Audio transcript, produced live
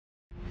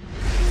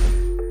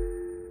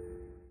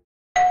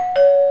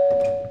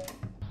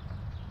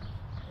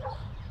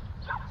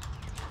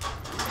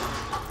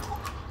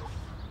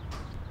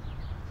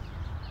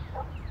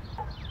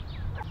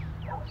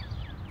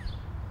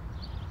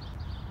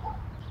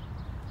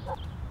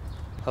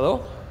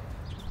Hello?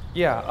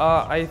 Yeah,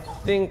 I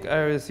think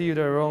I received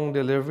a wrong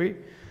delivery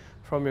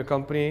from your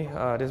company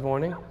this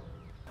morning.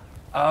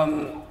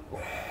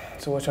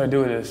 So what should I do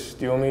with this?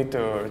 Do you want me to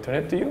return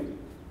it to you?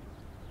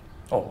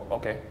 Oh,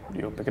 okay.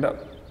 You pick it up.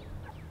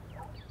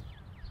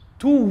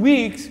 2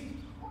 weeks?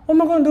 What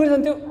am I going to do this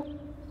until?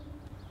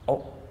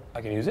 Oh,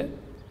 I can use it?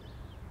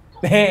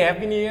 Hey,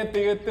 Happy New Year to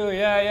you too.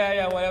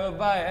 Yeah, whatever,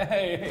 bye.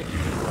 Hey.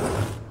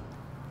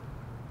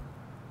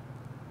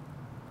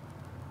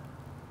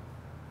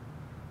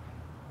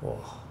 Whoa.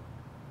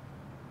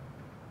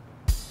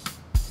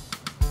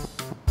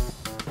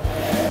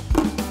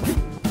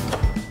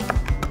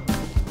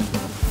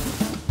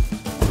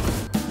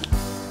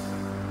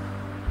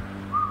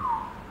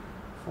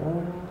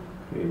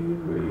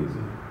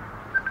 Crazy.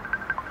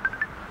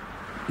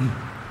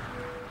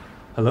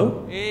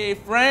 Hello? Hey,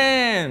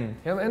 friend!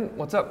 Yeah, man,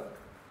 what's up?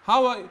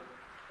 How are you?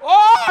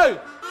 Oi!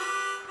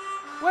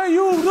 Where are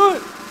you,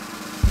 dude?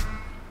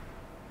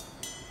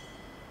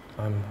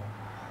 I'm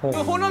home.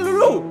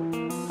 Honolulu!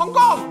 Hong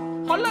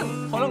Kong!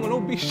 Holland! Holland got no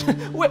beach.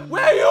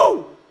 Where are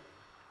you?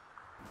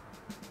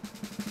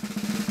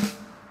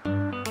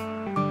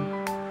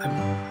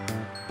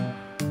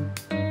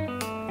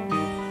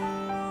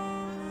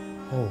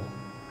 Oh.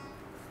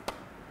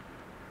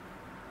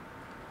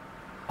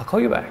 I'll call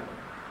you back.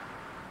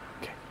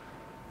 Okay.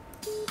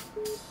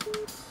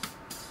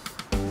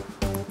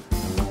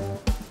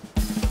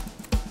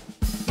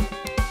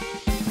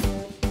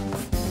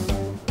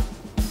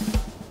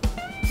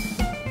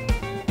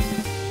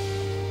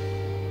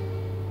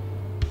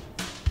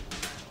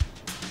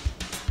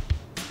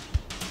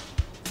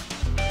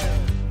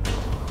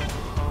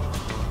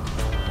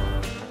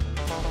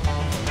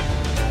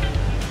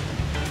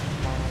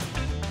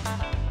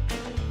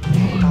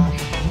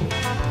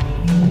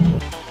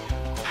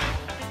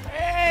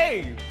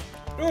 Hey!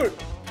 Dude,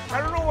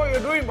 I don't know what you're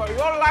doing, but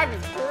your life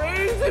is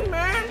crazy,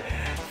 man!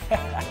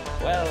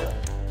 Well,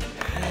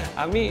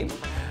 I mean,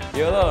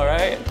 YOLO,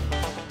 right?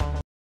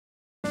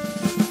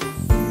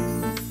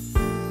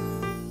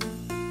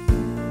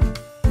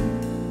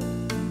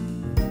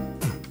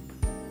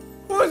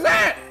 Who's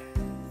that?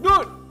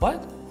 Dude!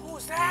 What?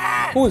 Who's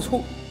that?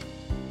 Who?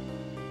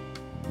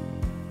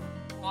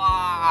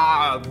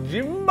 Wow,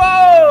 Jimbo!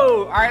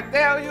 I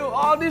tell you,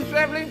 all this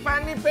traveling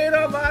finally paid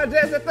off,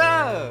 jet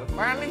setter.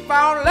 Finally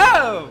found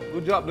love.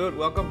 Good job, dude.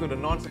 Welcome to the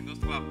non-singles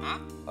club,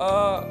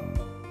 huh?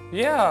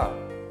 Yeah.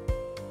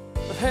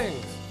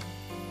 Thanks.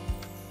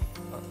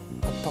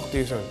 I'll talk to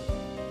you soon.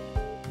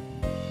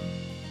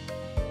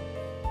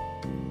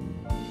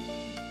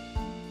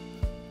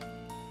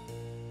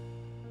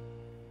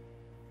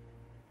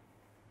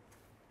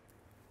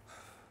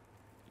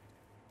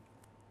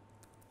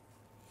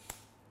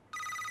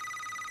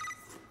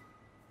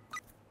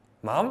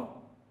 Mom?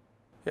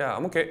 Yeah,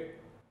 I'm okay.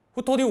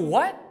 Who told you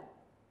what?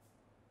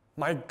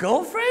 My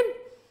girlfriend?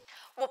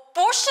 我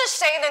不是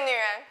谁的女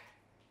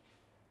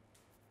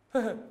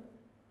人。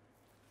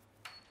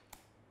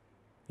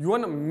 You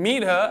wanna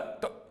meet her?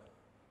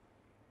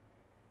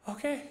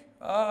 Okay,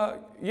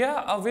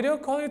 yeah, I'll video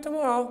call you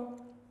tomorrow.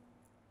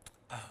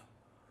 I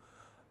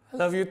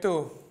love you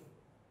too.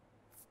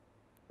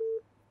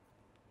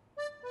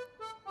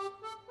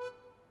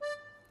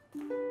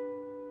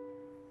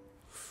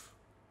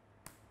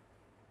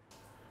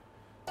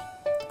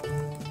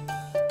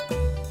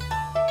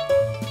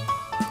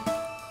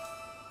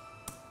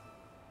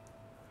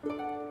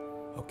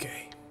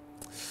 Okay,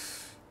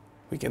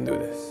 we can do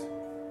this.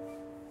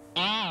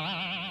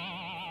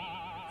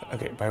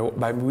 Okay,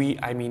 by we,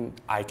 I mean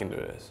I can do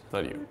this,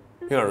 not you.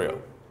 You're not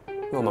real.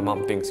 Well, my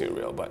mom thinks you're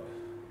real, but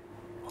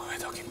we're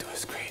talking to a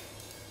screen.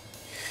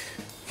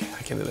 Okay,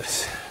 I can do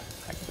this.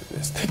 I can do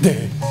this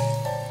today.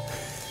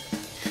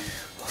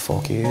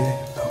 4K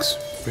looks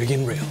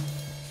friggin' real.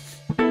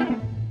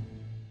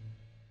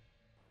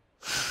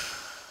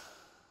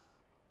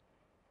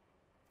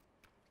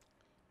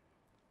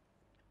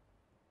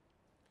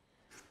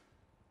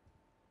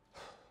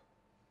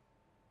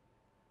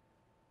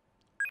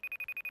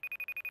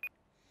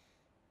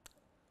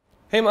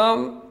 Hey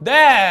Mom,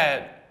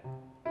 Dad!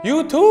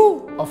 You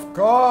too? Of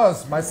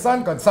course, my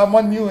son got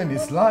someone new in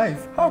his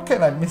life. How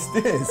can I miss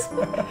this?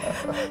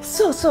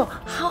 So,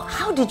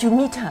 how did you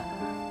meet her?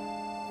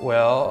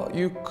 Well,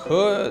 you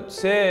could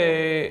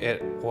say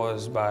it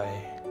was by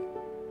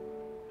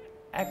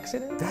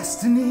accident.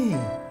 Destiny!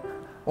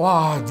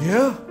 Wow,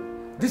 dear,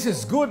 this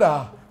is good,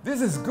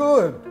 This is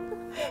good.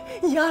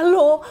 Yeah,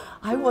 lo.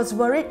 I was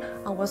worried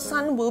our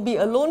son will be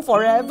alone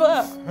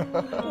forever.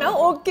 Now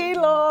okay,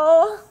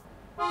 lo.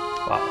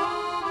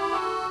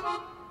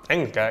 Wow.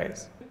 Thanks,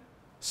 guys.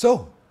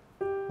 So,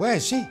 where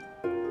is she?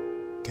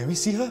 Can we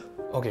see her?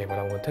 Okay, but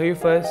I'm gonna tell you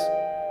first,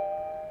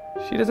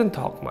 she doesn't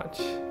talk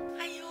much.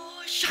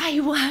 Ayo, shy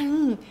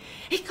one.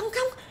 Hey, come,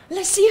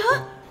 let's see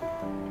her.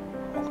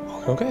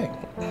 Okay.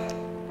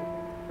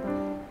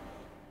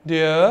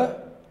 Dear?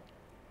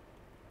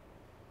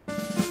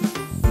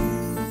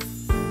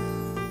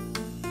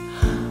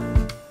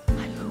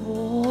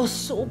 Ayo,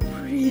 so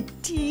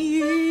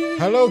pretty.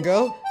 Hello,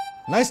 girl.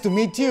 Nice to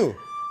meet you.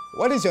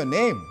 what is your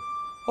name?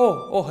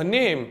 Oh, her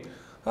name.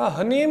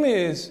 Her name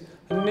is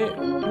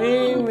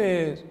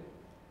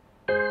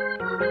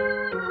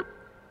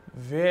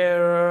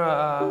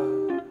Vera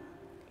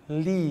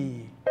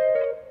Lee.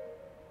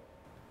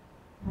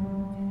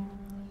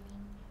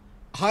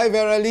 Hi,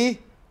 Vera Lee.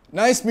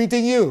 Nice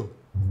meeting you.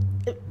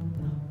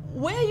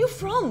 Where are you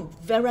from,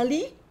 Vera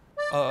Lee?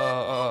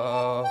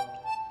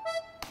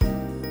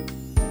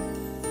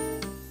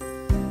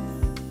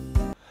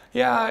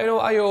 Yeah,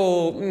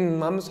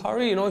 I'm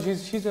sorry,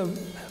 she's a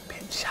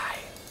bit shy.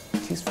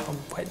 She's from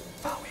quite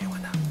far away.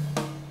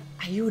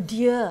 Ayo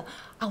dear,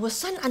 our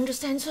son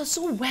understands her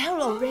so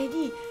well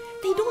already.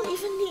 They don't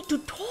even need to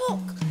talk.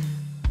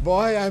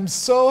 Boy, I'm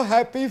so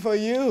happy for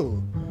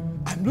you.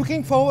 I'm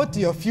looking forward to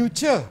your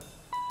future.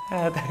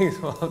 Thanks,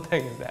 Mom.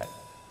 Thanks, Dad.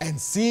 And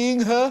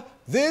seeing her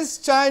this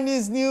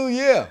Chinese New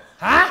Year.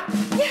 Huh?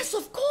 Yes,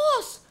 of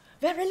course.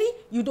 Vera Lee,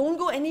 you don't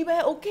go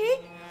anywhere, okay?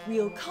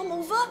 We'll come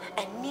over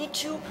and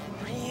meet you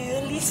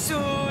really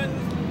soon.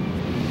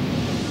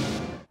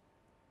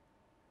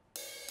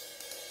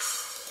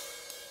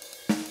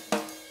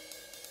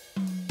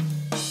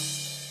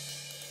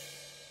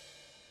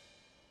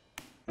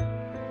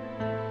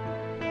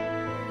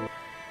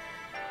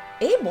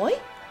 Hey boy,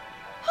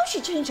 how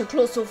she change her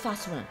clothes so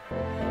fast, man?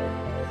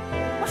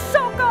 我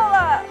受够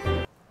了。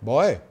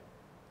 Boy,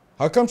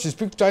 how come she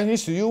speaks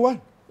Chinese to you, Wan?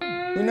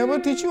 We never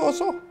teach you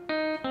also.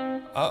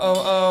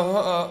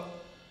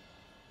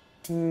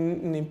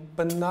 你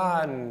笨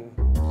蛋。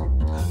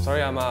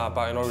Sorry, I'm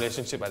about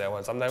relationship like that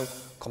one. Sometimes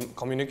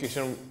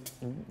communication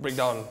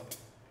breakdown.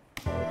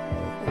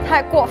 你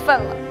太过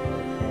分了！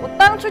我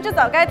当初就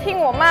早该听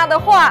我妈的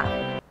话。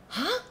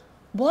 Huh?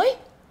 Boy,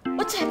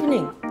 what's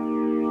happening?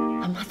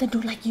 Her mother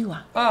don't like you,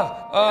 ah?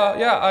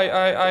 Yeah,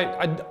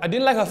 I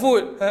didn't like her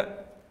food.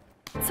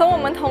 从我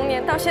们童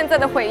年到现在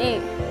的回忆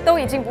都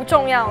已经不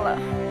重要了。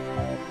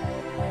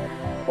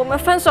我们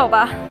分手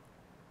吧。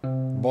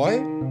 Boy,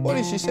 what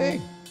is she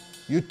saying?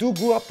 You two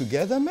grew up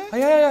together, man?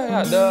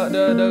 Yeah.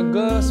 The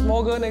girl,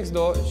 small girl next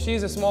door.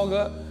 She's a small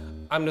girl.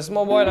 I'm the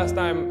small boy last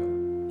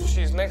time.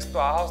 She's next to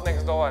our house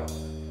next door one.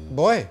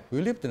 Boy,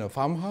 we lived in a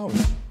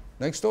farmhouse.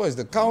 Next door is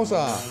the cows,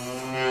 ah.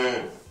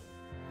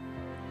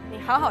 你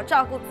好好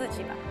照顾自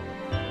己吧。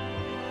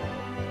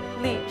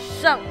李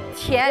胜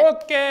田。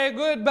 Okay,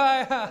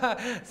 goodbye.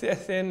 谢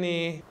谢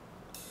你。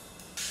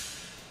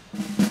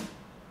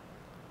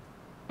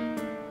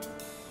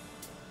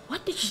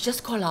 What did she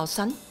just call our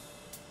son?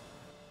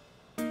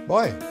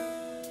 Boy,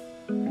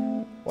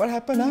 what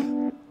happened, huh?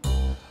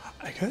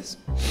 I guess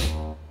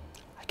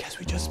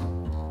we just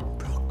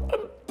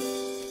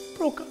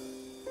broke up.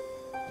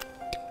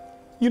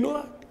 You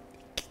know,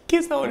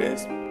 kids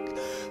nowadays,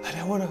 I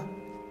don't wanna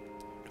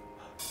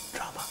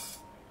drama.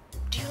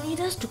 Do you need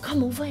us to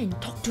come over and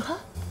talk to her?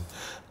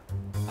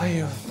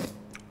 I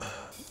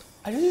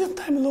just need some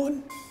time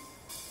alone.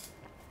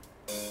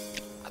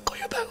 I'll call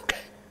you back,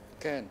 okay?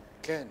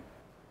 Can.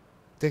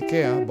 Take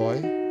care, huh,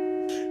 boy.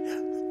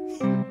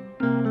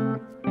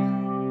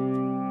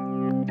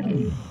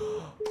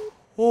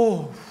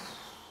 Oh.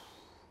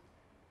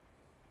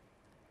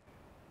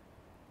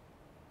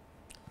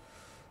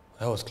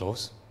 That was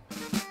close.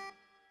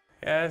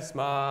 Yes,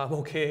 Mom.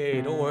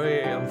 Okay, don't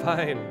worry. I'm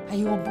fine.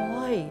 Ayo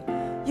boy,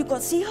 you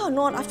got see her or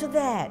not after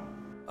that?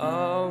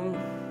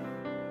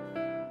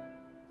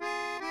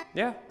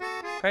 Yeah,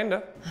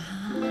 kinda.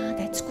 Ah,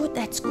 that's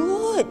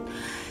good.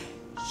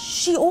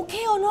 She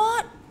okay or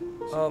not?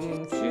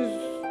 She's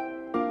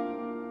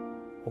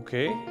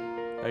okay,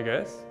 I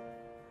guess.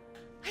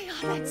 Ayo,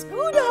 that's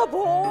good,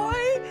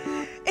 boy.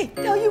 Hey,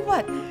 tell you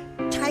what,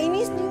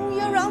 Chinese New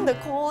Year around the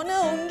corner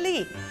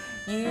only.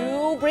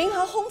 You bring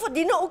her home for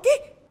dinner,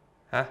 okay?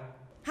 Huh?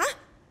 Huh?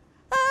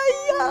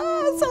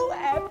 Ayah, so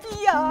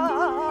happy,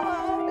 Yeah.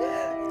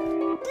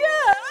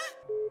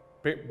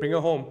 Bring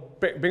her home.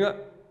 Bring her.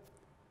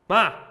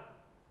 Ma.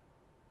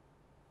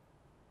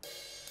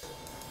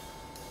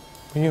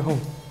 Bring her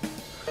home.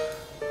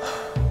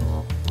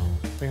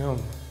 Bring her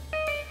home.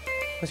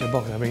 What's your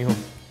box? Bring it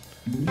home.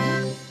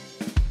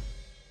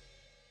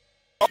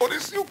 Oh,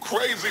 this you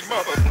crazy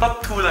mother.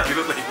 Not cool, like you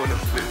look like you're gonna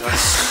flip that.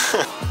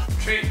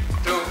 3,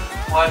 2,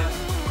 1,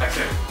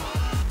 action.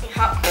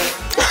 好。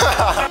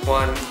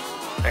 1,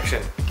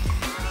 action.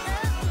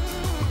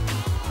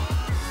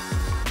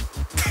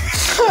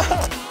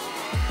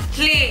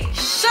 李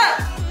胜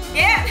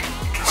田。